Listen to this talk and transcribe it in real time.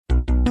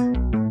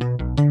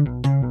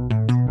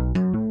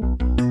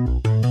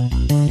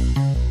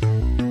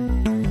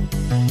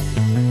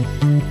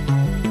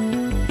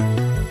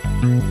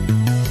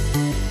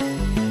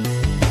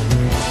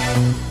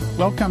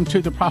Welcome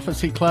to the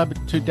Prophecy Club.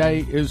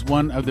 Today is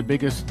one of the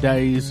biggest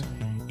days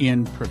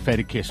in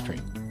prophetic history.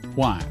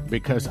 Why?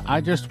 Because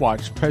I just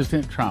watched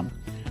President Trump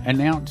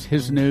announce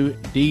his new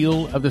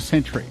deal of the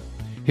century,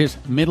 his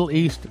Middle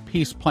East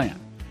peace plan.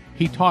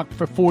 He talked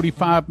for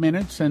 45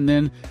 minutes, and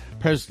then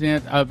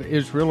President of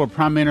Israel, or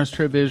Prime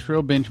Minister of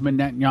Israel, Benjamin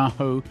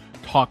Netanyahu,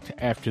 talked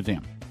after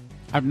them.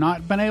 I've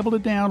not been able to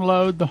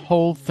download the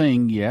whole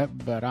thing yet,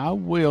 but I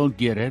will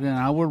get it, and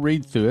I will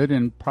read through it,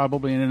 and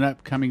probably in an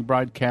upcoming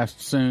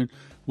broadcast soon,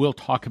 we'll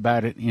talk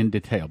about it in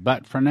detail.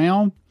 But for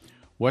now,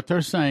 what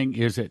they're saying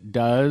is it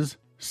does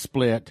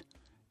split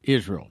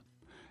Israel,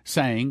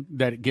 saying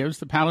that it gives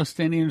the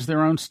Palestinians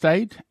their own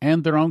state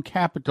and their own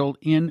capital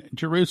in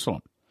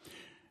Jerusalem.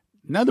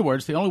 In other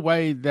words, the only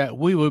way that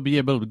we will be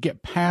able to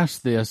get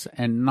past this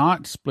and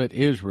not split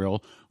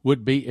Israel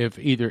would be if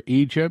either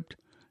Egypt,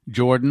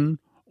 Jordan,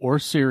 or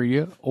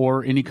Syria,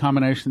 or any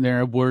combination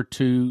thereof, were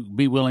to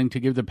be willing to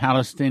give the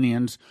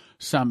Palestinians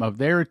some of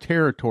their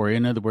territory.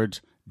 In other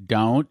words,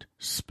 don't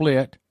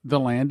split the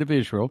land of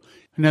Israel.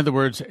 In other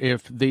words,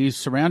 if these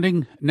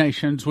surrounding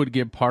nations would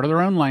give part of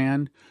their own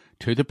land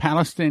to the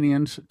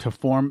Palestinians to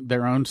form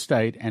their own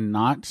state and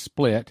not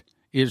split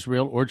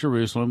Israel or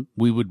Jerusalem,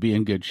 we would be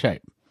in good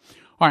shape.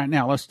 All right,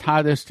 now let's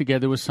tie this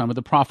together with some of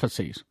the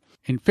prophecies.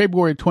 In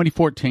February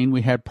 2014,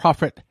 we had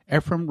Prophet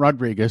Ephraim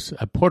Rodriguez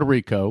of Puerto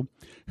Rico,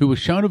 who was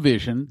shown a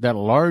vision that a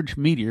large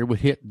meteor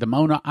would hit the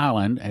Mona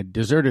Island, a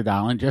deserted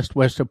island just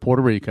west of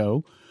Puerto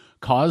Rico,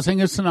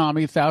 causing a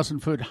tsunami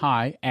 1,000-foot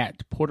high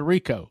at Puerto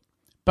Rico.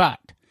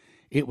 But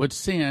it would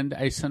send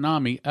a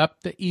tsunami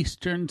up the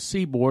eastern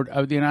seaboard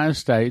of the United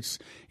States,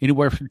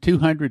 anywhere from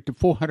 200 to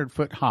 400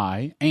 foot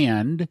high,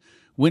 and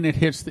when it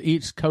hits the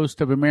east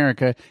coast of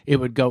America, it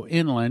would go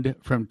inland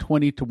from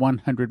 20 to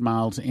 100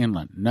 miles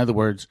inland. In other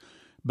words,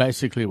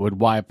 basically it would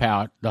wipe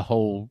out the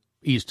whole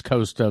east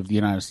coast of the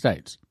United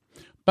States.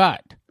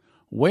 But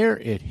where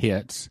it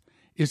hits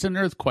is an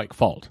earthquake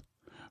fault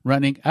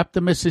running up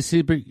the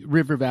Mississippi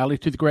River Valley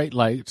to the Great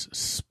Lakes,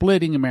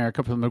 splitting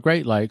America from the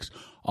Great Lakes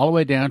all the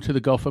way down to the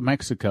Gulf of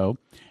Mexico,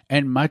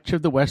 and much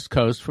of the west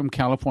coast from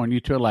California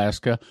to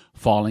Alaska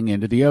falling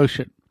into the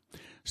ocean.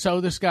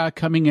 So this guy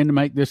coming in to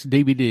make this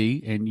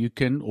DVD, and you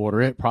can order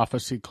it at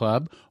Prophecy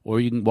Club, or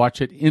you can watch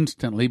it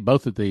instantly,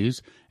 both of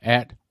these,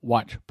 at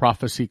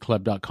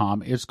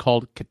watchprophecyclub.com. It's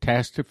called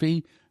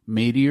Catastrophe,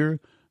 Meteor,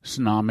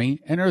 Tsunami,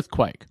 and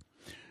Earthquake.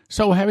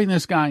 So having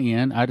this guy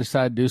in, I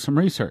decided to do some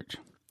research.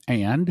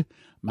 And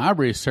my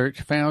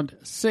research found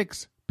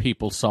 6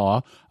 people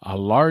saw a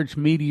large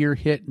meteor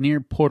hit near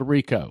Puerto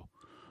Rico.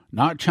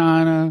 Not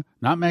China,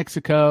 not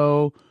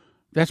Mexico.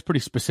 That's pretty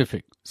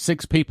specific.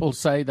 6 people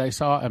say they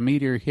saw a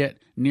meteor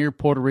hit near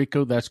Puerto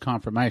Rico. That's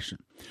confirmation.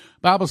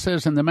 Bible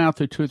says, in the mouth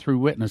of 2 or 3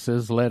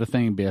 witnesses, let a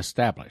thing be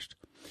established.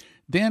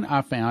 Then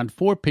I found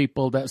 4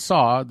 people that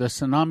saw the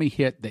tsunami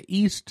hit the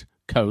east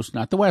coast,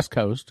 not the west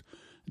coast,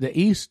 the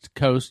east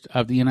coast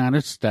of the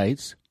United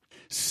States.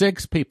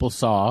 6 people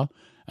saw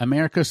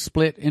America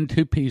split in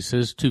 2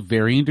 pieces to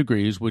varying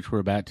degrees, which we're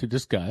about to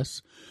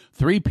discuss.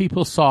 3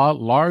 people saw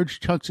large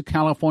chunks of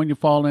California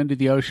fall into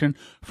the ocean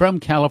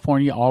from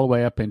California all the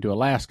way up into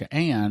Alaska.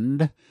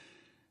 And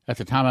at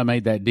the time I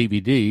made that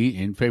DVD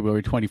in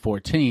February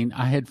 2014,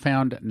 I had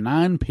found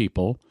 9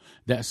 people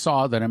that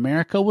saw that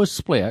America was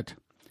split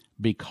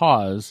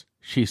because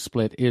she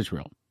split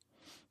Israel.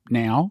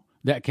 Now,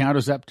 that count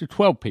is up to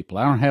 12 people.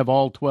 I don't have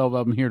all 12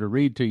 of them here to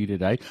read to you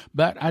today,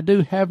 but I do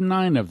have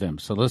 9 of them,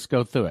 so let's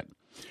go through it.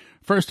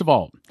 First of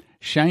all,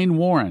 Shane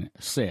Warren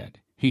said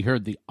he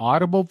heard the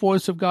audible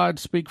voice of God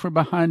speak from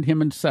behind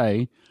him and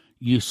say,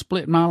 "You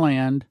split my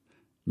land,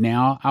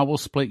 now I will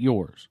split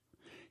yours."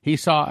 He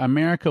saw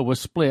America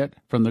was split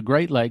from the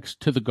Great Lakes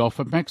to the Gulf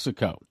of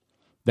Mexico.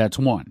 That's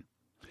 1.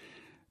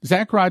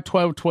 Zechariah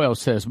 12:12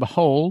 says,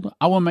 "Behold,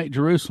 I will make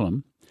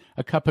Jerusalem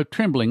a cup of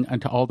trembling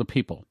unto all the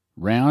people,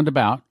 round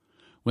about,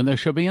 when they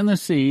shall be in the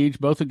siege,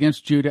 both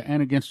against Judah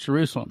and against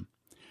Jerusalem.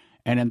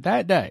 And in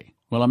that day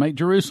will I make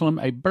Jerusalem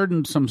a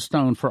burdensome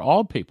stone for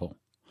all people.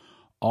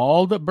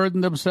 All that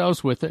burden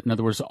themselves with it," in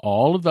other words,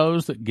 all of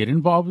those that get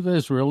involved with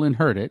Israel and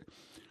hurt it,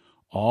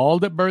 "all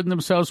that burden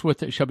themselves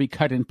with it shall be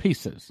cut in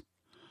pieces,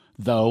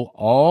 though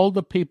all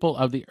the people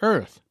of the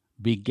earth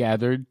be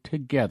gathered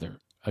together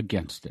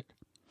against it."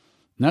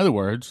 In other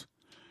words,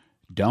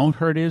 don't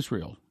hurt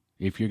Israel.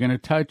 If you're going to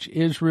touch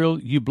Israel,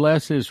 you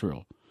bless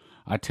Israel.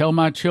 I tell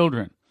my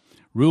children,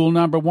 rule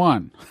number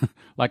 1,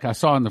 like I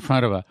saw in the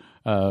front of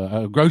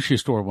a grocery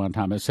store one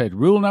time, it said,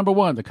 rule number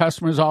 1, the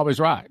customer is always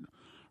right.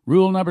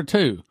 Rule number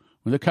 2,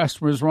 when the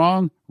customer is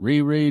wrong,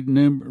 reread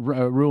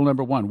rule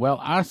number 1. Well,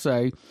 I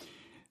say,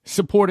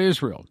 support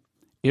Israel.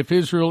 If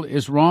Israel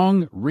is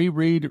wrong,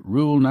 reread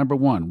rule number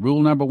 1.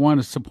 Rule number 1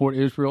 is support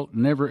Israel.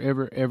 Never,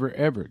 ever, ever,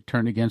 ever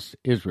turn against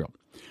Israel.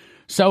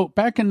 So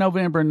back in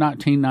November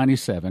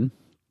 1997,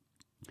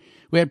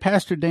 we had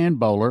Pastor Dan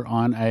Bowler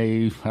on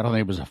I don't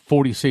think it was a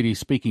 40-city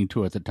speaking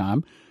tour at the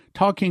time,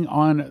 talking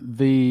on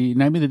the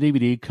name of the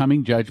DVD,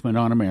 Coming Judgment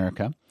on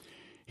America.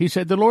 He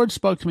said, "The Lord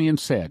spoke to me and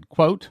said,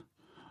 quote,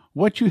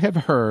 what you have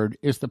heard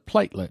is the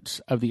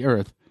platelets of the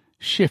earth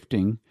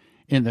shifting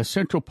in the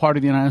central part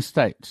of the United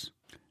States.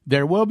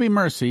 There will be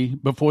mercy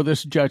before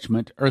this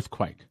judgment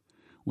earthquake.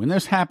 When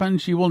this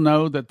happens, you will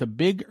know that the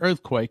big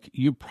earthquake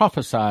you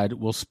prophesied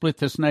will split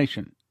this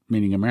nation,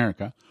 meaning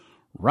America,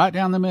 right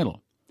down the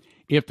middle.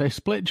 If they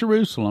split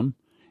Jerusalem,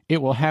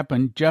 it will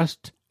happen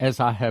just as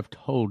I have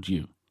told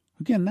you.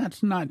 Again,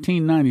 that's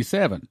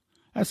 1997.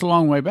 That's a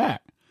long way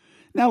back.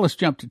 Now let's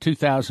jump to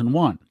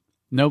 2001,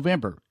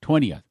 November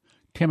 20th,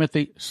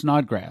 Timothy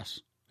Snodgrass.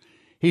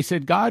 He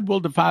said, God will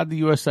divide the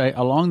USA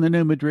along the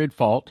New Madrid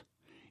Fault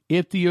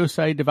if the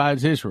USA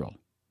divides Israel.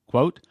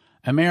 Quote,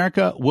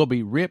 America will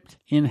be ripped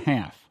in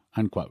half,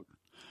 unquote.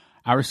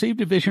 I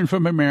received a vision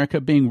from America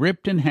being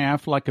ripped in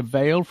half like a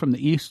veil from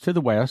the east to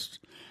the west,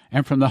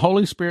 and from the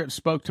Holy Spirit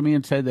spoke to me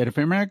and said that if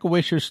America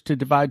wishes to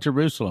divide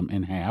Jerusalem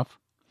in half,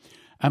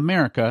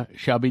 America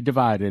shall be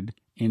divided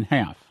in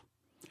half.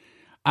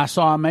 I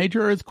saw a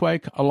major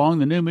earthquake along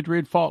the New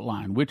Madrid Fault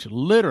line, which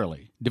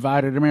literally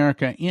divided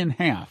America in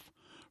half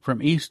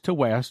from east to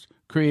west,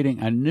 creating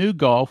a new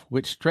gulf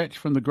which stretched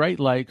from the Great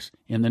Lakes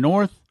in the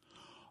north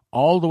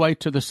all the way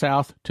to the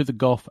south to the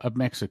Gulf of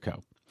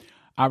Mexico.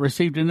 I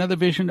received another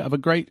vision of a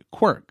great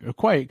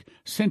quake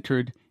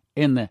centered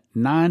in the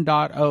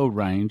 9.0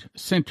 range,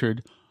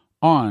 centered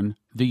on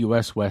the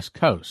U.S. West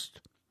Coast.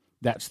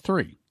 That's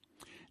 3.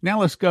 Now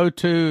let's go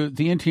to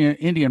the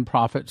Indian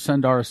prophet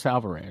Sundar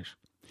Selvaraj.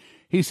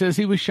 He says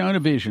he was shown a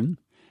vision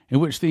in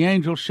which the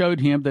angel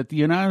showed him that the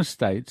United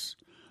States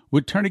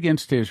would turn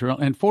against Israel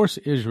and force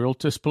Israel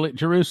to split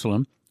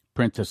Jerusalem,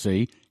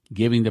 parenthesis,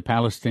 giving the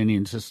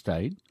Palestinians a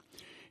state.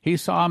 He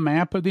saw a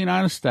map of the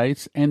United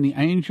States, and the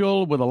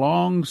angel with a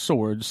long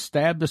sword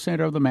stabbed the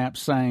center of the map,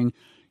 saying,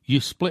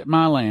 You split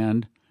my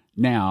land,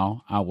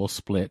 now I will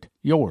split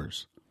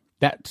yours.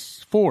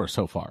 That's 4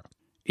 so far.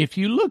 If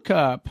you look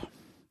up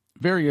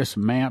various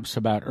maps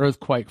about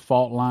earthquake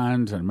fault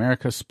lines and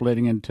America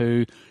splitting in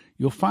two,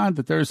 you'll find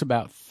that there's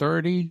about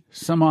 30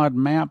 some odd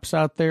maps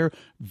out there,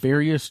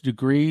 various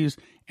degrees,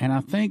 and I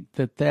think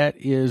that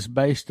is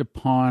based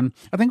upon,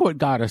 I think what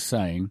God is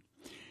saying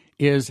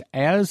is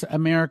as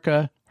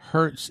America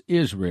hurts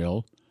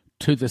Israel,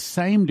 to the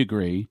same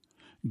degree,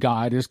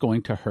 God is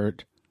going to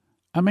hurt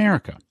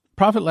America.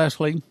 Prophet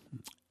Leslie,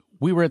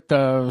 we were at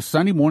the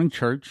Sunday morning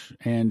church,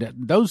 and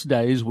those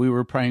days we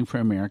were praying for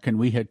America, and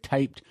we had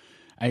taped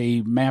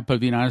a map of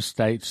the United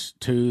States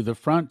to the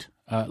front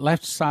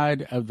left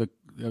side of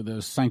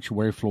the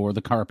sanctuary floor,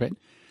 the carpet,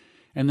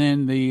 and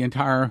then the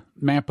entire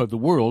map of the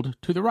world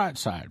to the right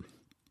side.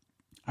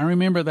 I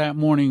remember that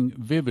morning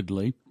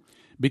vividly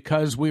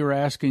because we were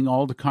asking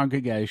all the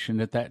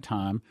congregation at that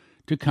time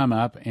to come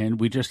up,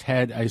 and we just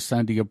had a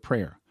Sunday of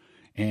prayer.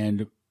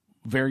 And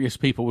various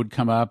people would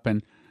come up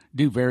and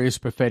do various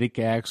prophetic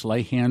acts,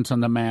 lay hands on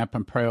the map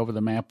and pray over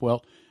the map.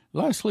 Well,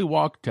 Leslie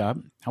walked up.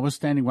 I was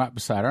standing right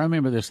beside her. I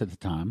remember this at the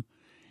time.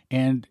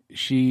 And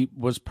she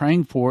was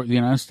praying for the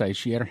United States.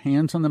 She had her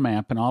hands on the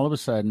map, and all of a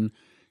sudden,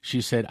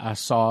 she said, I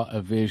saw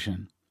a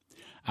vision.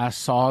 I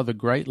saw the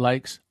Great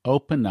Lakes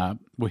open up.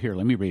 Well, here,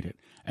 let me read it.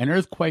 An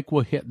earthquake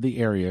will hit the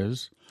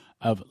areas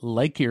of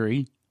Lake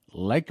Erie,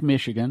 Lake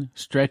Michigan,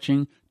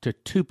 stretching to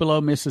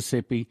Tupelo,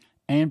 Mississippi,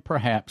 and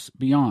perhaps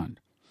beyond.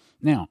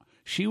 Now,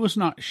 she was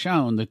not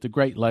shown that the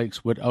Great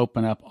Lakes would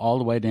open up all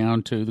the way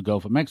down to the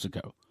Gulf of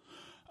Mexico.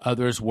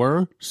 Others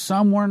were,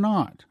 some were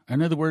not.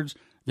 In other words,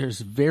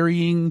 there's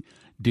varying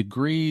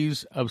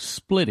degrees of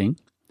splitting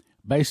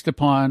based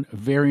upon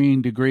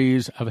varying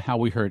degrees of how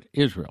we hurt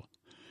Israel.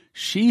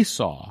 She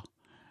saw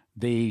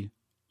the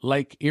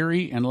Lake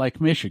Erie and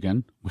Lake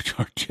Michigan, which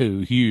are two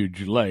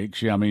huge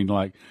lakes. I mean,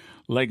 like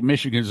Lake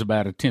Michigan is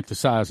about 1/10 the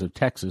size of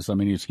Texas. I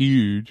mean, it's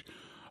huge.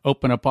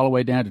 Open up all the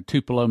way down to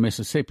Tupelo,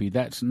 Mississippi.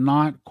 That's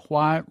not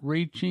quite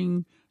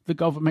reaching the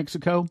Gulf of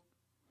Mexico,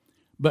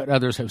 but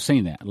others have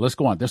seen that. Let's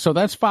go on. So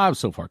that's 5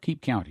 so far.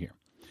 Keep count here.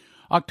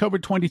 October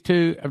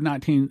 22 of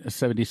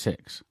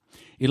 1976.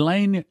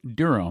 Elaine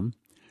Durham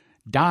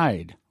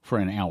died for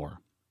an hour.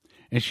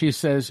 And she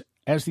says,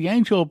 as the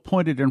angel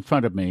pointed in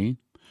front of me,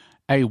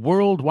 a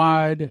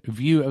worldwide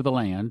view of the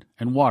land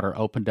and water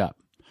opened up,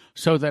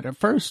 so that at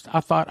first I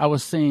thought I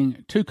was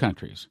seeing 2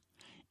 countries.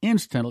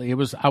 Instantly,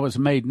 I was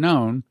made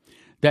known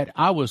that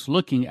I was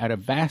looking at a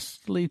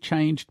vastly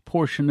changed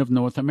portion of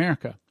North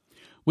America,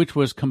 which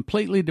was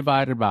completely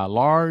divided by a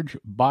large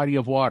body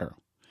of water,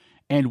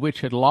 and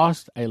which had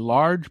lost a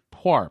large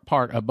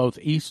part of both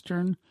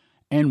eastern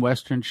and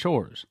western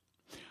shores.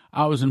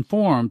 I was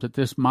informed that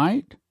this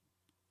might,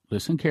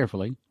 listen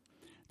carefully,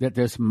 that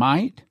this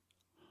might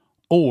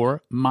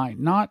or might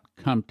not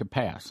come to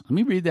pass. Let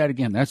me read that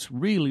again. That's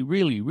really,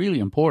 really, really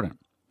important.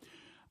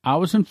 I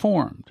was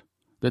informed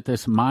that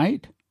this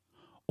might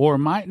or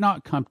might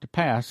not come to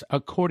pass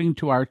according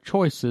to our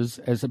choices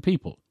as a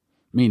people,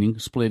 meaning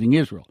splitting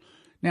Israel.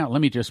 Now,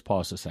 let me just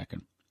pause a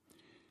second.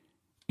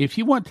 If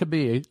you want to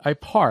be a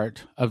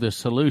part of the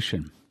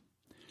solution,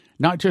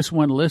 not just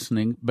one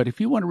listening, but if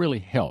you want to really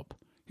help,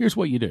 here's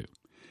what you do.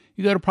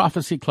 You go to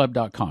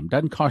prophecyclub.com.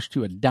 Doesn't cost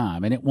you a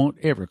dime, and it won't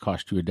ever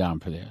cost you a dime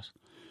for this.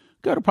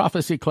 Go to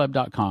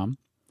prophecyclub.com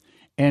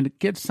and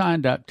get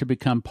signed up to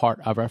become part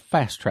of our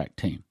Fast Track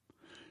team.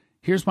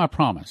 Here's my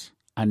promise.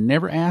 I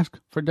never ask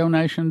for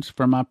donations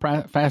from my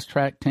Fast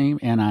Track team,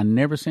 and I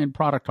never send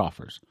product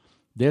offers.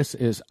 This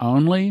is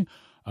only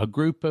a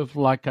group of,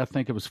 I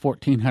think it was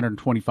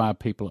 1,425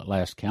 people at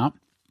last count.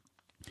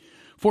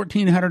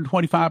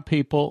 1,425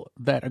 people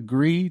that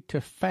agree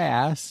to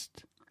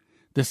fast,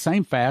 the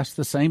same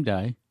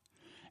day,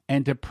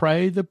 and to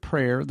pray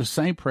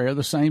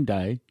the same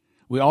day.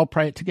 We all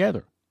pray it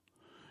together.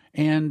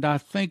 And I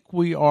think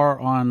we are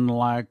on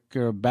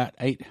about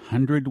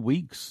 800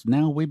 weeks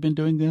now we've been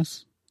doing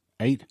this.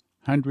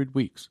 800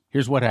 weeks.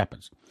 Here's what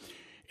happens.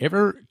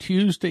 Every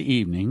Tuesday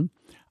evening,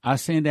 I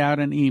send out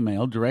an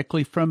email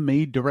directly from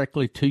me,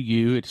 directly to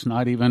you. It's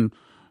not even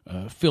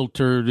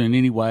filtered in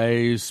any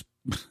ways.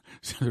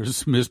 So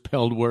there's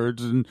misspelled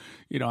words, and,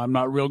 I'm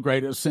not real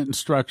great at sentence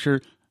structure.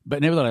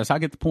 But nevertheless, I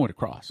get the point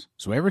across.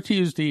 So every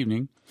Tuesday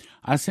evening,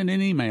 I send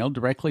an email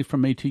directly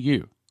from me to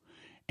you.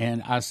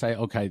 And I say,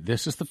 okay,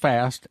 this is the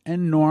fast.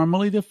 And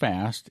normally the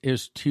fast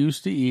is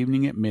Tuesday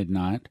evening at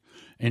midnight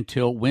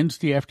until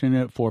Wednesday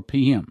afternoon at 4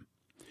 p.m.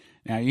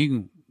 Now, you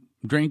can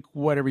drink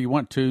whatever you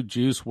want to,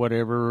 juice,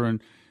 whatever,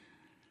 and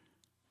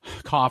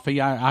coffee.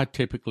 I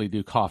typically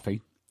do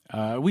coffee.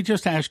 We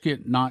just ask you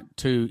not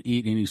to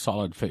eat any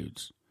solid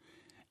foods.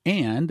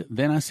 And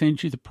then I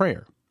send you the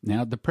prayer.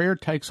 Now, the prayer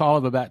takes all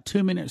of about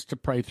 2 minutes to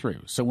pray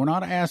through. So we're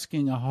not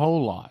asking a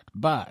whole lot.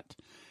 But,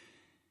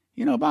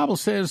 the Bible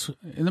says,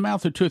 in the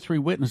mouth of 2 or 3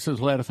 witnesses,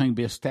 let a thing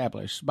be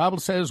established. The Bible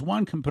says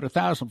 1 can put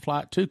 1,000 to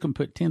flight, 2 can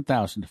put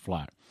 10,000 to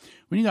flight.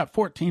 When you got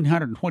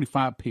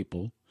 1,425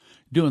 people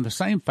doing the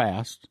same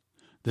fast,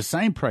 the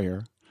same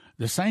prayer,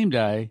 the same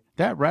day,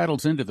 that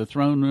rattles into the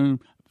throne room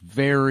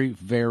very,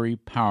 very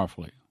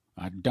powerfully.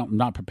 I'm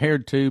not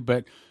prepared to,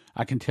 but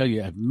I can tell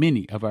you of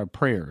many of our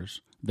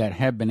prayers that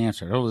have been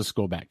answered. Let's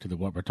go back to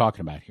what we're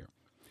talking about here.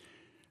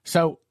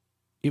 So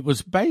it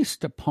was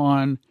based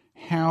upon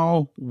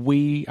our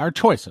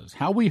choices.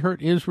 How we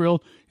hurt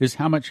Israel is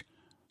how much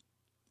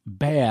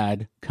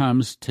bad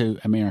comes to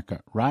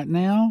America. Right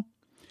now,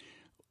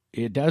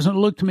 it doesn't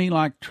look to me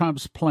like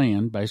Trump's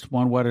plan, based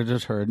upon what I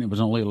just heard, and it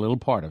was only a little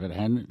part of it. I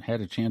hadn't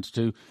had a chance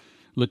to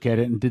look at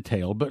it in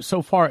detail. But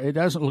so far, it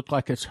doesn't look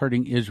like it's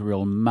hurting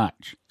Israel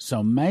much.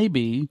 So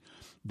maybe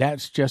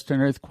that's just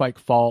an earthquake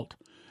fault,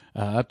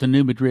 up the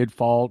New Madrid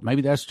fault.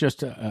 Maybe that's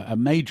just a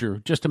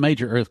major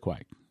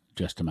earthquake.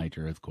 Just a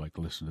major earthquake.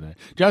 Listen to that.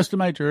 Just a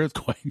major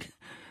earthquake.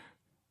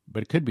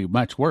 But it could be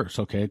much worse,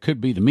 okay? It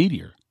could be the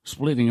meteor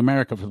splitting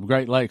America from the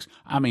Great Lakes.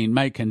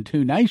 Making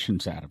 2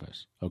 nations out of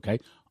us, okay?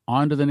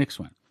 On to the next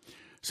one.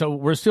 So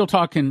we're still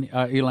talking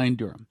Elaine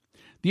Durham.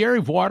 The area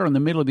of water in the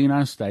middle of the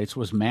United States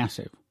was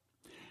massive.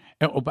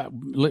 But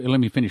let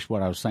me finish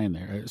what I was saying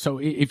there. So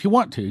if you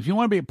want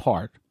to be a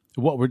part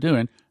of what we're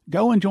doing,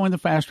 go and join the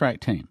Fast Track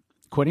team.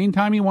 Quit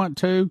anytime you want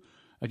to.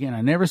 Again,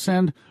 I never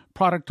send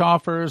product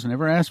offers. I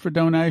never ask for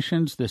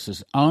donations. This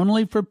is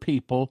only for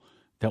people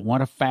that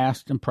want to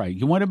fast and pray.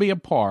 You want to be a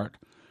part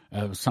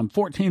of some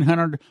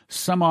 1,400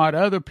 some odd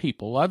other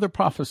people, other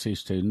prophecy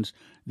students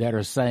that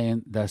are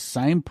saying the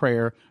same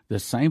prayer, the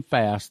same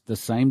fast, the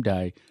same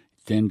day.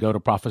 Then go to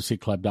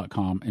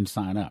prophecyclub.com and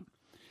sign up.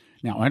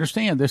 Now,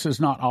 understand, this is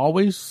not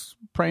always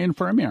praying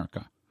for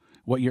America.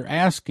 What I'm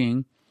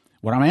asking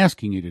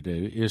you to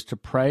do is to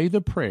pray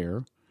the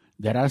prayer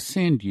that I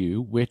send you,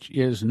 which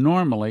is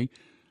normally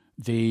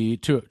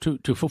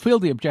to fulfill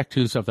the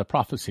objectives of the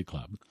Prophecy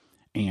Club.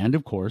 And,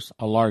 of course,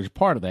 a large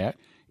part of that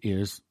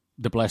is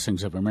the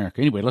blessings of America.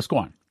 Anyway, let's go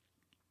on.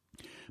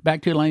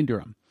 Back to Elaine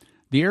Durham.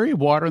 The area of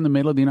water in the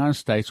middle of the United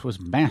States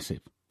was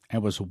massive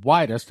and was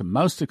widest and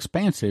most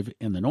expansive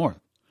in the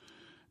north.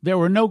 There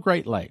were no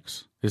Great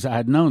Lakes, as I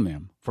had known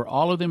them, for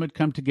all of them had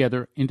come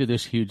together into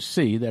this huge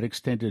sea that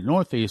extended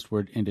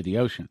northeastward into the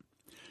ocean.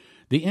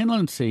 The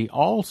inland sea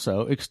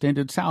also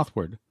extended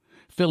southward,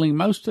 filling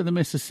most of the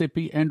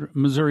Mississippi and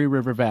Missouri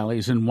River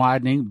valleys and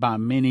widening by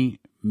many,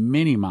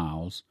 many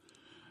miles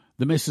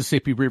the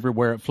Mississippi River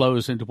where it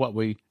flows into what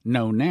we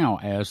know now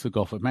as the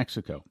Gulf of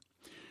Mexico.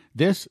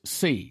 This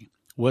sea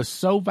was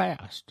so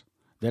vast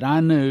that I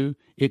knew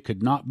it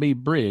could not be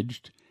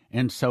bridged,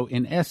 and so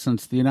in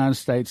essence the United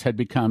States had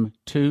become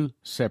 2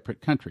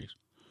 separate countries.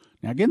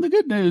 Now again, the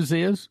good news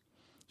is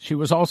she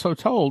was also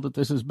told that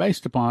this is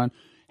based upon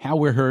how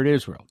we hurt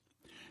Israel.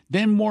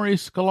 Then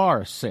Maurice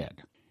Sklar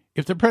said,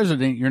 if the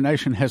president your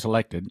nation has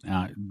elected,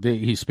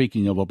 he's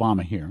speaking of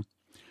Obama here,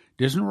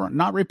 does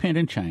not repent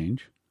and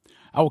change,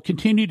 I will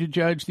continue to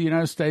judge the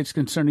United States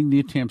concerning the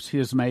attempts he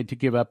has made to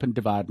give up and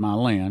divide my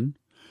land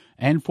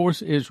and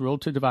force Israel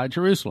to divide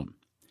Jerusalem.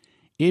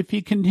 If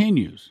he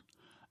continues,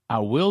 I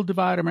will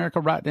divide America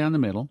right down the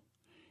middle.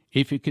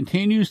 If he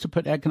continues to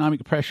put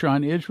economic pressure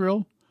on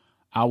Israel,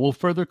 I will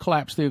further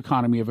collapse the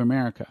economy of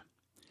America.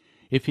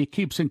 If he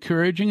keeps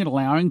encouraging and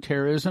allowing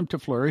terrorism to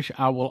flourish,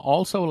 I will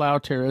also allow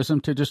terrorism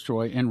to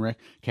destroy and wreak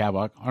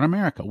havoc on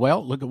America.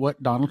 Well, look at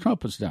what Donald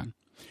Trump has done.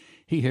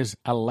 He has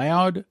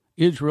allowed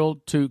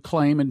Israel to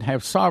claim and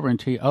have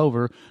sovereignty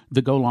over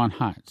the Golan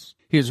Heights.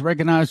 He has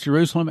recognized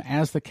Jerusalem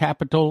as the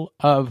capital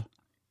of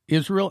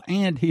Israel,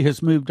 and he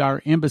has moved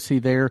our embassy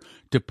there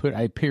to put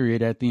a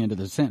period at the end of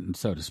the sentence,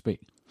 so to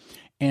speak.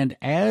 And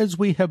as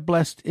we have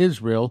blessed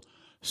Israel,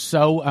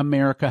 so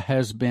America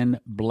has been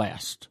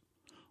blessed.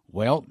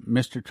 Well,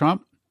 Mr.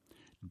 Trump,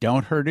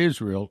 don't hurt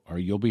Israel or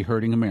you'll be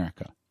hurting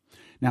America.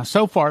 Now,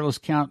 so far, let's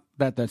count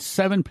that that's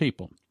 7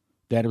 people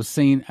that have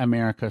seen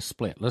America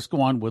split. Let's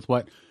go on with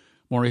what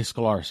Maurice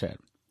Sklar said.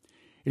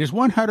 It is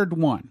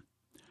 101.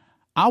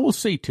 I will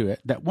see to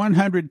it that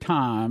 100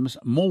 times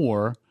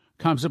more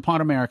comes upon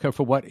America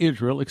for what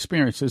Israel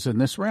experiences in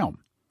this realm.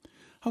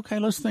 Okay,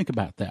 let's think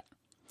about that.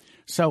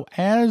 So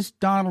as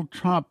Donald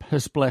Trump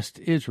has blessed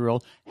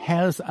Israel,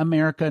 has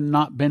America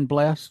not been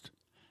blessed?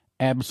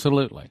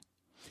 Absolutely.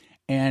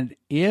 And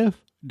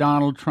if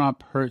Donald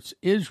Trump hurts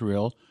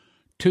Israel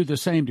to the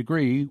same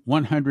degree,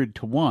 100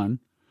 to 1,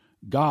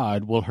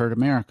 God will hurt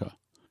America.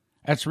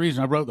 That's the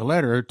reason I wrote the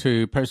letter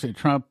to President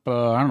Trump,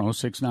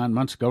 6-9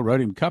 months ago,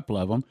 wrote him a couple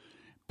of them,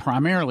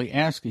 primarily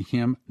asking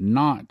him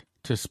not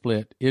to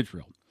split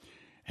Israel.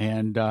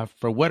 And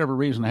for whatever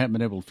reason I haven't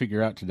been able to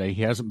figure out today,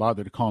 he hasn't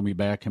bothered to call me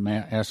back and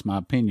ask my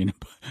opinion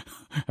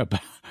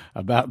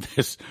about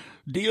this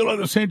deal of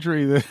the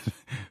century,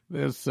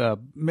 this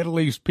Middle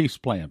East peace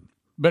plan.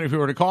 But if he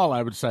were to call,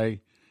 I would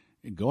say,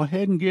 go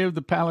ahead and give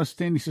the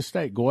Palestinians a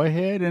state. Go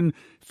ahead and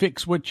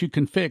fix what you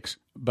can fix.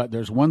 But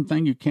there's one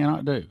thing you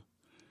cannot do.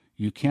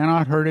 You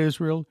cannot hurt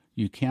Israel.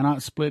 You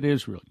cannot split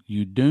Israel.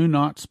 You do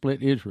not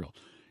split Israel.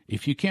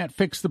 If you can't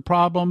fix the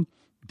problem,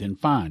 then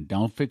fine,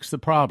 don't fix the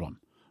problem.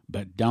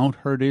 But don't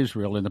hurt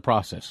Israel in the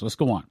process. Let's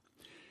go on.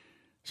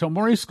 So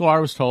Maurice Sklar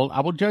was told,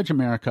 I will judge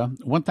America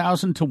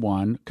 1,000 to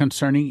 1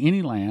 concerning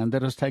any land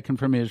that is taken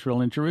from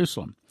Israel and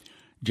Jerusalem,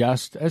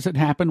 just as it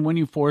happened when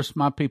you forced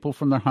my people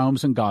from their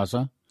homes in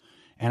Gaza,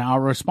 and I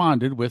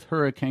responded with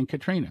Hurricane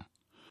Katrina.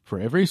 For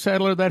every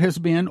settler that has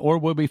been or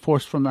will be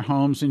forced from their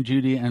homes in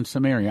Judea and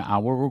Samaria, I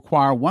will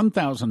require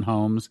 1,000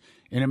 homes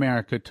in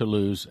America to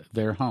lose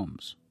their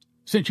homes.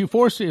 Since you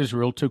forced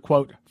Israel to,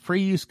 quote,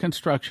 freeze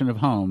construction of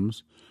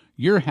homes,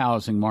 your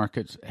housing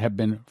markets have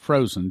been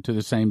frozen to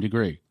the same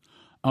degree,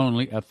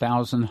 only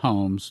 1,000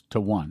 homes to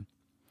 1.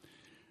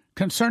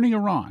 Concerning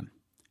Iran,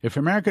 if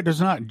America does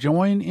not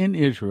join in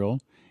Israel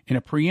in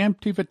a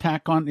preemptive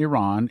attack on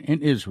Iran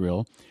and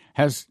Israel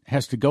has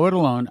to go it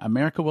alone,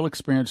 America will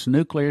experience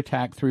nuclear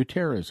attack through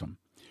terrorism.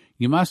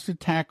 You must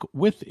attack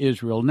with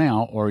Israel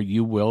now or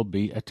you will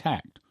be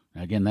attacked.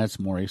 Again, that's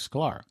Maurice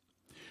Sklar.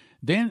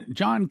 Then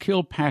John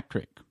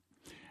Kilpatrick,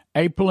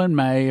 April and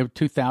May of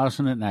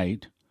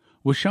 2008,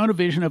 was shown a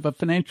vision of a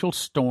financial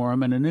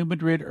storm and a New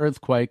Madrid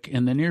earthquake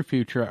in the near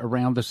future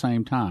around the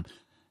same time.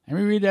 Let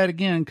me read that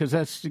again because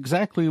that's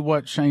exactly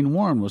what Shane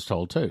Warren was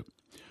told too.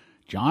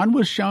 John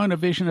was shown a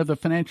vision of the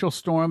financial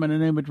storm and a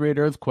New Madrid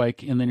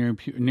earthquake in the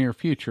near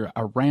future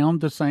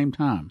around the same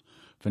time.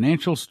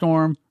 Financial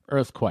storm,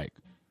 earthquake.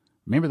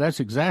 Remember, that's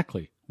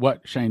exactly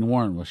what Shane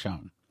Warren was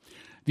shown.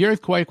 The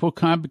earthquake will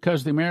come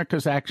because the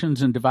America's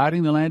actions in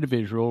dividing the land of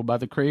Israel by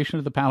the creation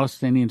of the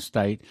Palestinian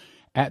state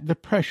at the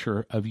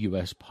pressure of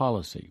U.S.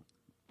 policy.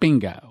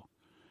 Bingo.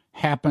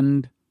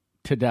 Happened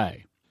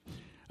today.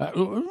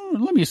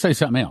 Let me say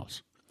something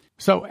else.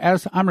 So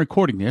as I'm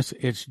recording this,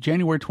 it's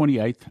January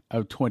 28th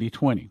of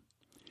 2020.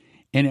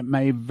 And it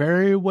may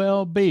very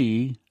well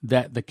be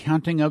that the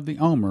counting of the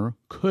Omer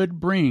could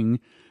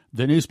bring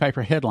the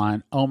newspaper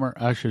headline, Omer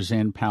ushers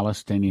in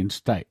Palestinian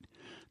state.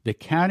 The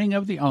counting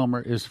of the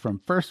Omer is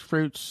from first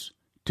fruits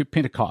to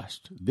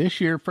Pentecost.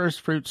 This year, first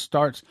fruits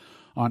starts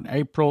on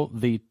April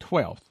the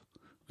 12th,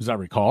 as I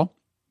recall.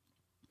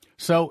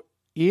 So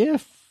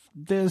if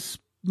this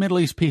Middle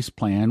East peace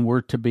plan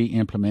were to be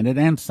implemented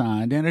and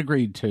signed and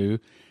agreed to,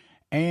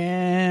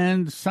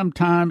 and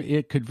sometime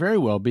it could very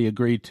well be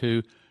agreed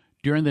to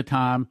during the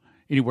time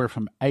anywhere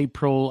from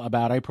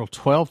about April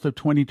 12th of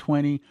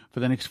 2020 for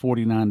the next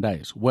 49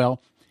 days.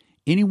 Well,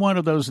 any one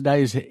of those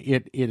days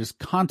it is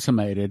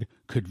consummated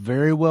could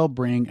very well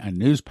bring a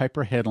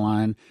newspaper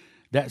headline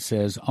that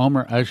says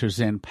Omer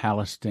ushers in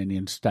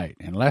Palestinian state.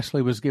 And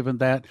Leslie was given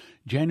that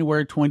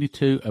January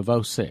 22 of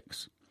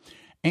 2006.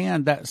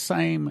 And that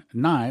same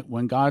night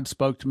when God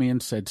spoke to me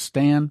and said,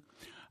 Stan,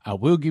 I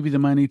will give you the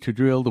money to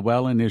drill the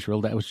well in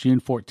Israel. That was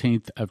June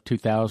 14th of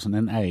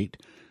 2008.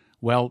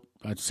 Well,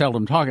 I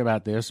seldom talk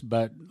about this,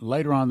 but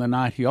later on the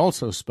night he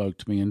also spoke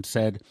to me and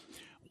said,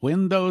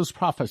 when those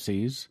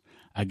prophecies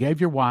I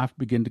gave your wife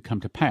begin to come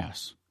to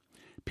pass,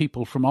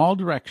 people from all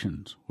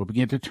directions will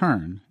begin to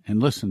turn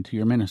and listen to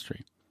your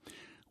ministry.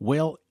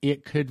 Well,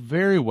 it could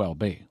very well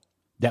be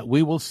that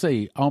we will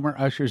see Omer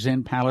ushers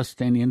in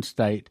Palestinian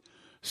state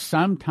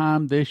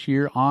sometime this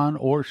year on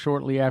or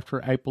shortly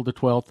after April the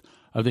 12th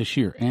of this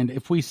year. And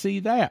if we see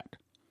that,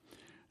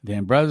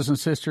 then brothers and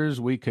sisters,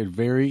 we could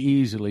very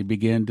easily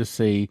begin to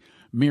see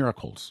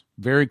miracles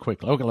very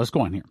quickly. Okay, let's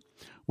go on here.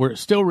 We're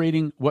still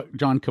reading what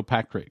John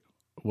Kilpatrick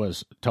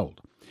was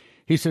told.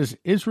 He says,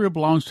 Israel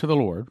belongs to the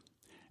Lord,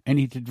 and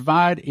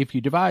if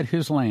you divide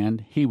his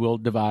land, he will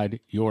divide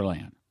your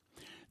land.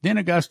 Then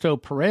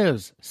Augusto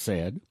Perez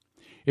said,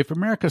 if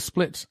America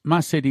splits my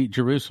city,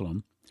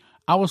 Jerusalem,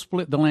 I will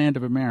split the land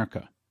of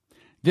America.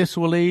 This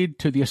will lead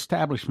to the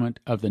establishment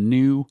of the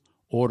new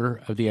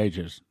order of the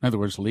ages. In other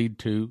words, lead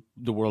to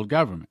the world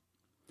government.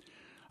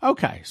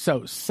 Okay,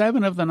 so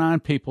 7 of the 9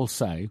 people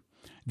say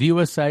the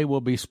USA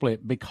will be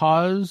split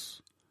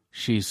because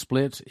she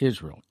splits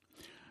Israel.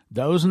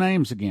 Those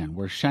names again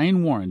were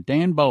Shane Warren,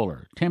 Dan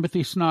Bowler,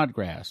 Timothy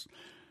Snodgrass,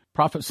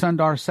 Prophet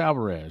Sundar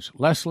Salvarez,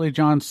 Leslie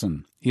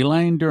Johnson,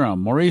 Elaine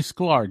Durham, Maurice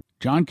Gillard,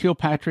 John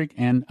Kilpatrick,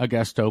 and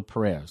Augusto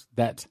Perez.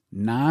 That's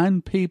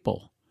 9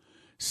 people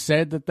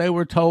said that they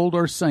were told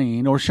or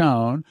seen or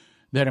shown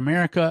that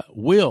America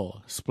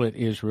will split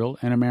Israel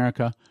and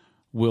America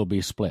will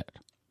be split.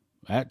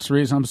 That's the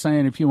reason I'm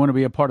saying if you want to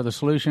be a part of the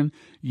solution,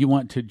 you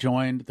want to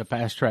join the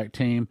Fast Track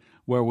team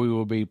where we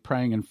will be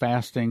praying and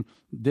fasting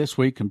this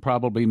week and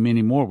probably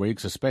many more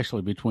weeks,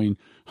 especially between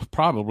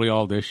probably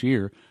all this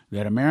year,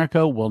 that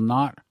America will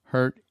not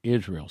hurt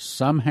Israel.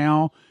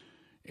 Somehow,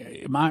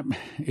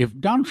 if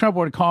Donald Trump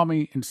were to call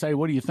me and say,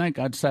 what do you think?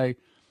 I'd say,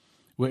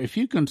 well, if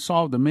you can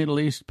solve the Middle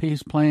East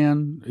peace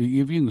plan,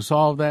 if you can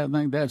solve that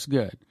thing, that's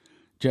good.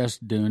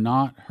 Just do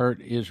not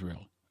hurt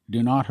Israel.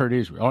 Do not hurt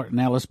Israel. All right,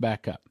 now let's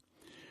back up.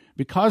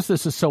 Because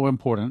this is so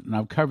important, and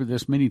I've covered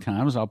this many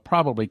times, I'll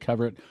probably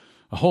cover it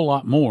a whole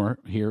lot more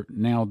here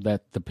now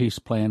that the peace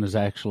plan has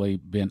actually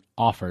been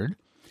offered.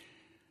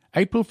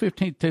 April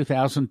 15,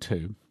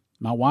 2002,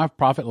 my wife,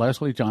 Prophet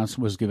Leslie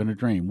Johnson, was given a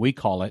dream. We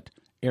call it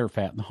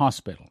Arafat in the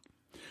Hospital.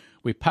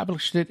 We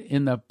published it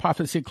in the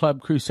Prophecy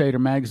Club Crusader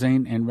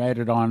magazine and read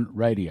it on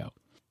radio.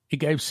 It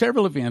gave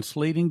several events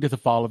leading to the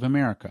fall of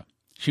America.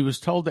 She was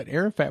told that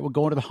Arafat would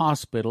go into the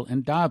hospital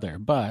and die there,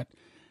 but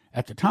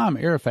at the time,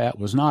 Arafat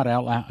was not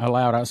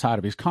allowed outside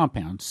of his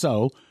compound.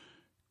 So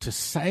to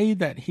say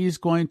that he's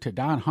going to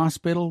die in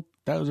hospital,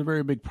 that was a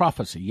very big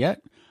prophecy.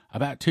 Yet,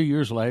 about 2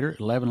 years later,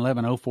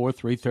 11/11/04,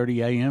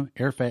 3:30 a.m.,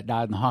 Arafat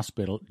died in the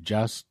hospital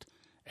just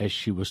as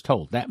she was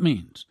told. That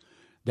means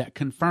that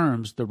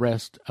confirms the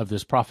rest of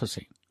this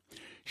prophecy.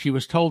 She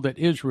was told that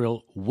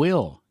Israel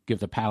will give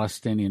the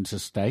Palestinians a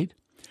state.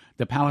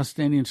 The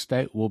Palestinian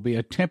state will be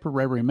a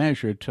temporary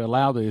measure to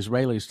allow the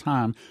Israelis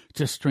time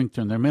to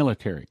strengthen their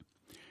military.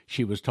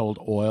 She was told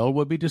oil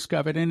will be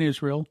discovered in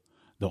Israel.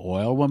 The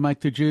oil will make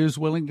the Jews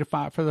willing to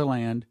fight for the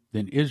land.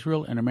 Then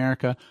Israel and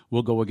America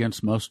will go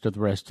against most of the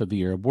rest of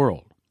the Arab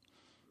world.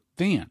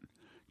 Then,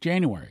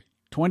 January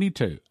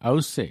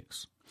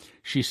 22/06,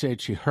 she said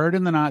she heard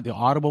in the night the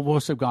audible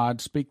voice of God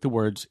speak the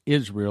words,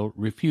 Israel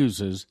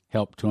refuses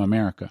help to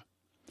America.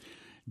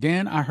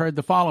 Then I heard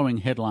the following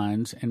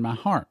headlines in my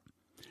heart.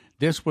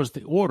 This was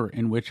the order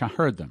in which I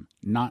heard them,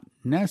 not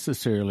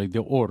necessarily the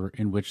order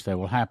in which they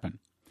will happen.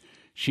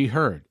 She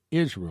heard,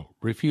 Israel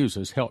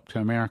refuses help to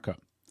America.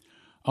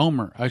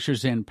 Omer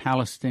ushers in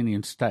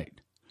Palestinian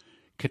state.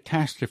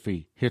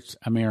 Catastrophe hits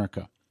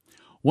America.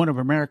 One of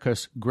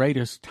America's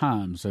greatest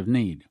times of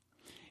need.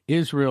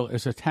 Israel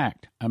is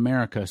attacked.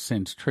 America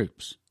sends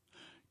troops.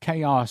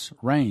 Chaos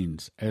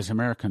reigns as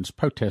Americans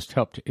protest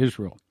help to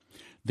Israel.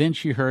 Then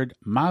she heard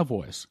my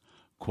voice,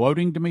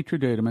 quoting Dimitri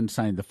Duduman,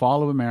 saying the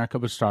fall of America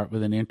would start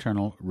with an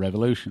internal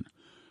revolution,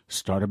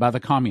 started by the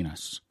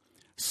communists.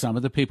 Some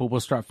of the people will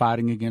start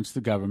fighting against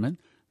the government.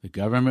 The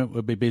government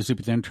will be busy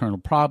with internal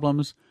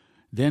problems.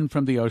 Then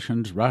from the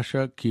oceans,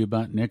 Russia,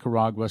 Cuba,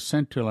 Nicaragua,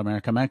 Central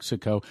America,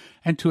 Mexico,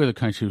 and 2 other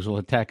countries will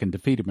attack and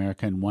defeat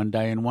America in 1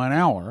 day and 1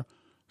 hour,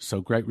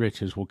 so great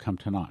riches will come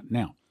to naught.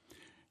 Now,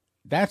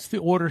 that's the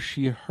order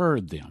she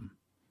heard them.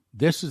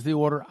 This is the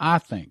order I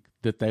think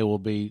that they will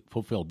be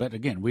fulfilled. But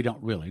again, we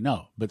don't really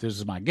know, but this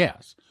is my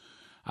guess.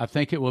 I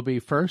think it will be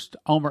first,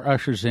 Omer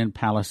ushers in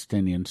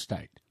Palestinian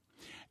state.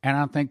 And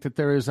I think that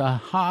there is a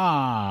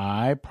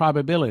high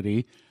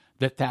probability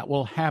that that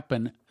will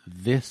happen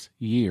this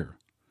year.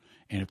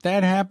 And if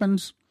that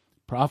happens,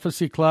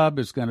 Prophecy Club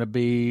is going to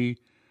be,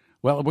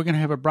 well, we're going to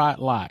have a bright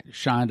light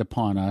shined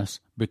upon us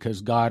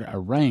because God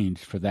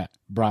arranged for that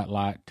bright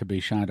light to be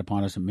shined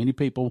upon us, and many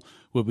people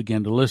will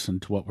begin to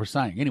listen to what we're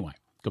saying. Anyway,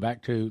 go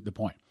back to the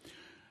point.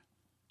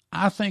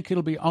 I think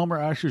it'll be Omer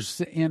ushers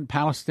in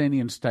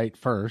Palestinian state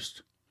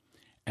first,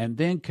 and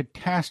then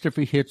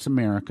catastrophe hits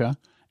America,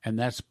 and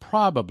that's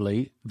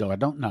probably, though I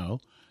don't know,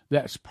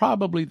 that's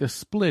probably the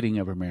splitting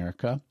of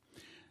America.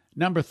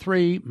 Number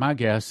 3, my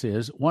guess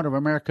is one of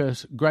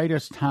America's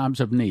greatest times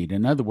of need.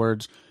 In other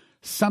words,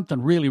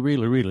 something really,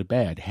 really, really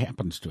bad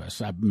happens to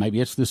us. Maybe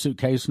it's the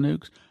suitcase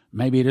nukes.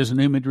 Maybe it is a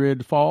New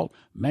Madrid fault.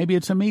 Maybe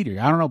it's a meteor.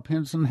 I don't know,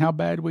 depends on how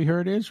bad we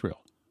hurt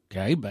Israel.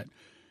 Okay, but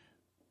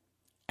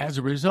as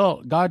a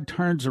result, God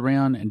turns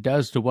around and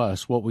does to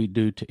us what we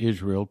do to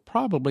Israel,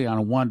 probably on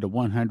a 1 to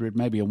 100,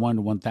 maybe a 1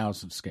 to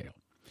 1,000 scale.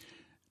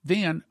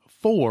 Then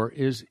 4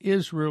 is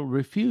Israel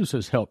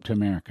refuses help to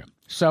America.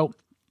 So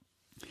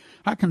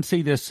I can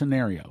see this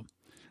scenario.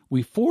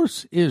 We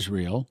force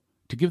Israel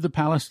to give the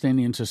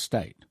Palestinians a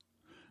state.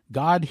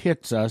 God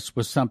hits us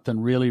with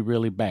something really,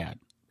 really bad,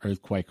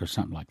 earthquake or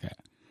something like that.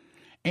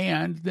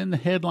 And then the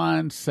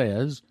headline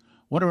says,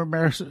 one of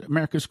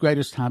America's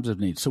greatest times of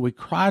need. So we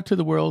cry to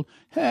the world,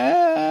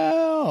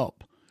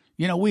 help!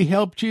 You know, we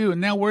helped you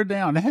and now we're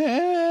down.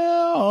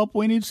 Help!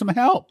 We need some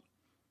help.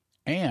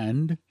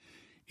 And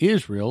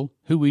Israel,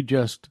 who we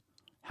just,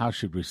 how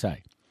should we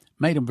say,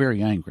 made them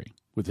very angry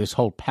with this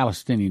whole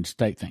Palestinian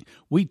state thing.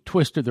 We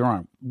twisted their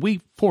arm.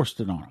 We forced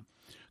it on them.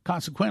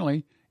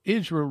 Consequently,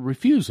 Israel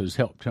refuses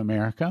help to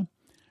America.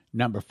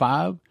 Number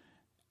 5,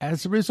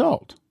 as a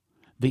result,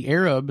 the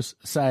Arabs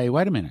say,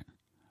 wait a minute,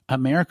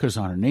 America's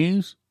on her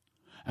knees.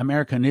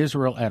 America and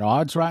Israel at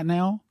odds right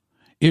now.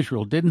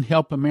 Israel didn't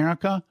help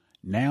America.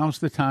 Now's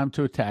the time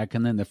to attack.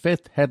 And then the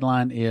 5th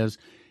headline is,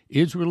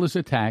 Israel is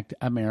attacked,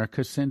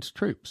 America sends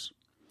troops.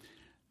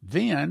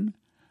 Then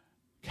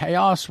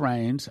chaos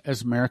reigns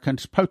as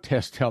Americans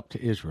protest help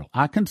to Israel.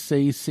 I can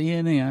see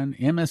CNN,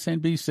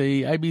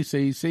 MSNBC,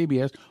 ABC,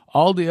 CBS,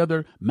 all the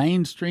other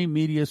mainstream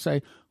media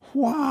say,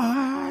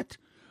 what?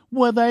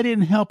 Well, they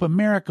didn't help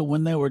America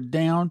when they were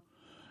down.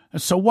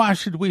 So why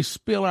should we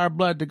spill our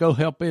blood to go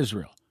help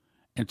Israel?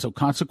 And so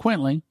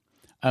consequently,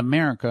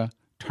 America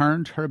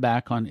turned her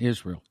back on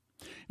Israel.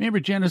 Remember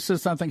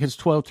Genesis, I think it's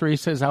 12:3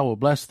 says, I will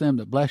bless them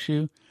that bless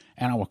you,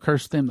 and I will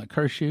curse them that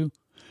curse you.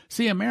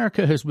 See,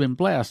 America has been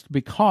blessed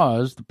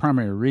because the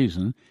primary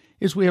reason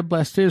is we have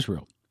blessed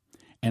Israel.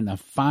 And the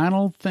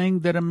final thing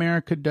that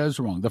America does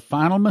wrong, the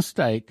final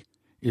mistake,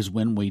 is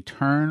when we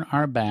turn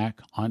our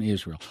back on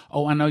Israel.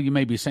 Oh, I know you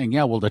may be saying,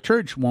 yeah, well, the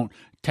church won't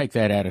take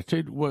that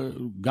attitude.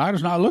 Well, God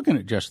is not looking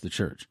at just the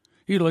church.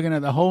 He's looking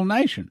at the whole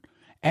nation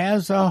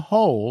as a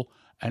whole.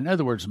 In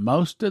other words,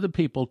 most of the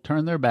people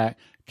turn their back.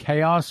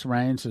 Chaos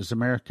reigns as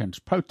Americans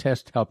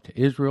protest help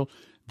to Israel.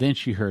 Then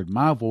she heard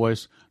my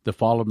voice. The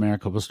fall of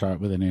America will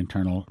start with an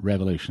internal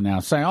revolution. Now,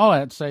 say all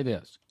that, say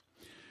this.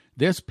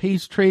 This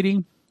peace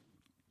treaty,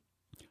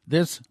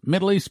 this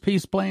Middle East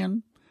peace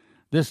plan,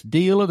 this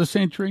deal of the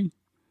century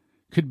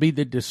could be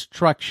the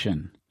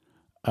destruction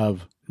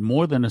of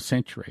more than a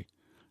century.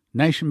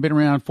 Nation been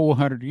around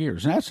 400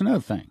 years. And that's another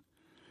thing.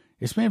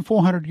 It's been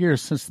 400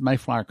 years since the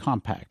Mayflower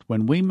Compact,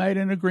 when we made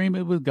an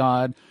agreement with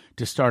God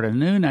to start a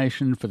new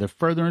nation for the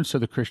furtherance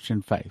of the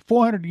Christian faith.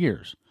 400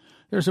 years.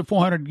 There's a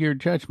 400-year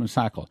judgment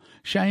cycle.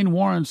 Shane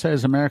Warren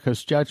says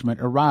America's judgment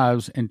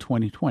arrives in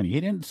 2020. He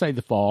didn't say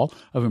the fall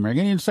of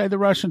America. He didn't say the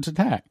Russians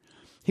attack.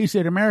 He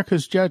said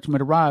America's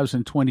judgment arrives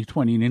in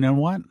 2020. And you know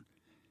what?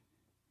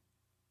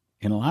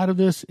 In light of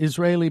this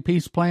Israeli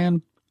peace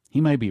plan, he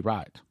may be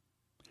right.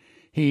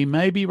 He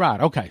may be right.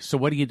 Okay, so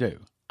what do?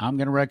 I'm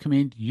going to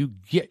recommend you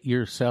get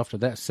yourself to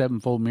that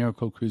Sevenfold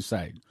Miracle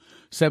Crusade,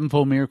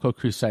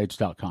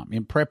 sevenfoldmiraclecrusades.com.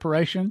 In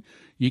preparation,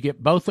 you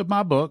get both of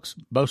my books,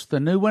 both the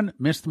new one,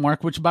 Miss the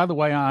Mark, which, by the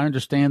way, I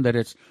understand that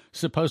it's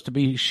supposed to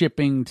be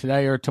shipping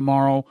today or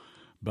tomorrow,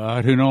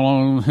 but who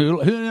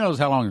knows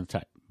how long it'll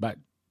take but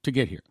to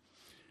get here.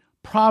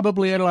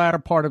 Probably at the latter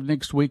part of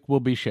next week we'll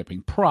be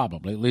shipping.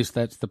 Probably. At least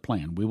that's the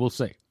plan. We will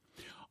see.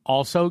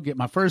 Also, get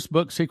my first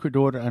book, Secret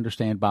Door to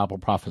Understand Bible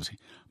Prophecy.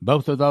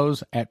 Both of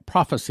those at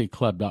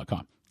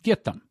prophecyclub.com.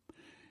 Get them.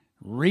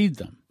 Read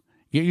them.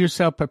 Get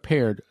yourself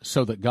prepared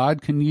so that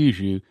God can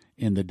use you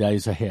in the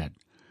days ahead.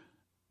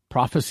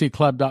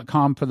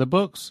 prophecyclub.com for the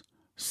books,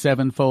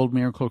 Sevenfold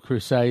Miracle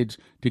Crusades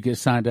to get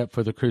signed up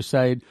for the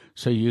crusade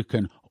so you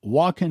can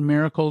walk in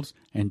miracles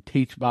and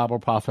teach Bible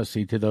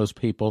prophecy to those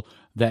people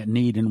that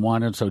need and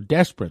want and so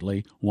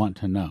desperately want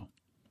to know.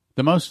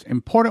 The most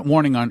important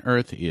warning on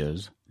earth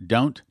is,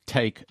 don't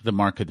take the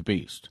mark of the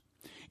beast.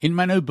 In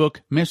my new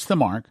book, Miss the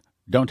Mark,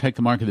 Don't Take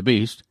the Mark of the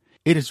Beast,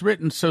 it is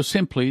written so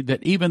simply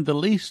that even the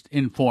least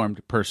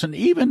informed person,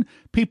 even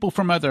people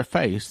from other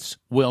faiths,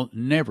 will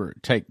never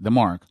take the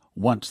mark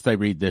once they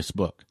read this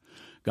book.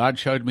 God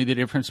showed me the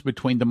difference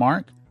between the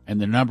mark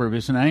and the number of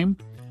his name.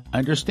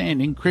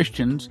 Understanding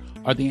Christians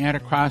are the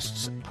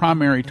Antichrist's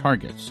primary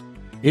targets.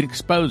 It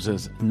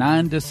exposes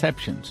 9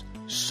 deceptions,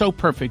 so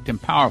perfect and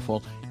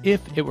powerful,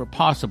 if it were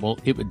possible,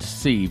 it would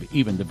deceive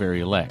even the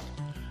very elect.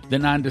 The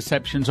 9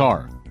 deceptions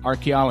are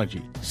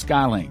archaeology,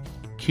 Skylink,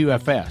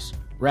 QFS,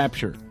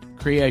 rapture,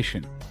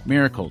 creation,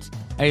 miracles,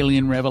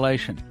 alien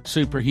revelation,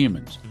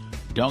 superhumans.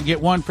 Don't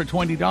get one for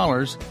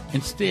 $20.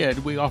 Instead,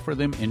 we offer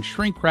them in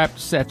shrink-wrapped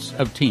sets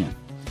of 10.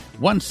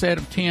 One set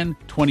of 10,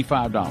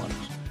 $25.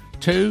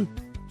 2,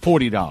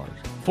 $40.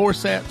 4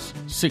 sets,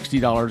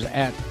 $60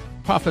 at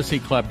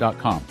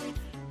prophecyclub.com.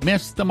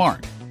 Miss the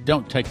mark.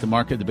 Don't take the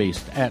mark of the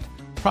beast at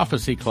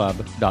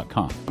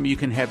prophecyclub.com. You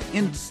can have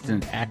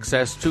instant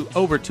access to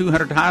over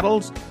 200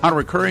 titles on a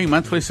recurring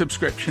monthly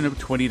subscription of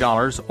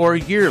 $20 or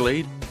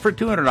yearly for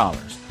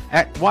 $200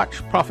 at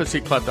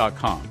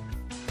watchprophecyclub.com.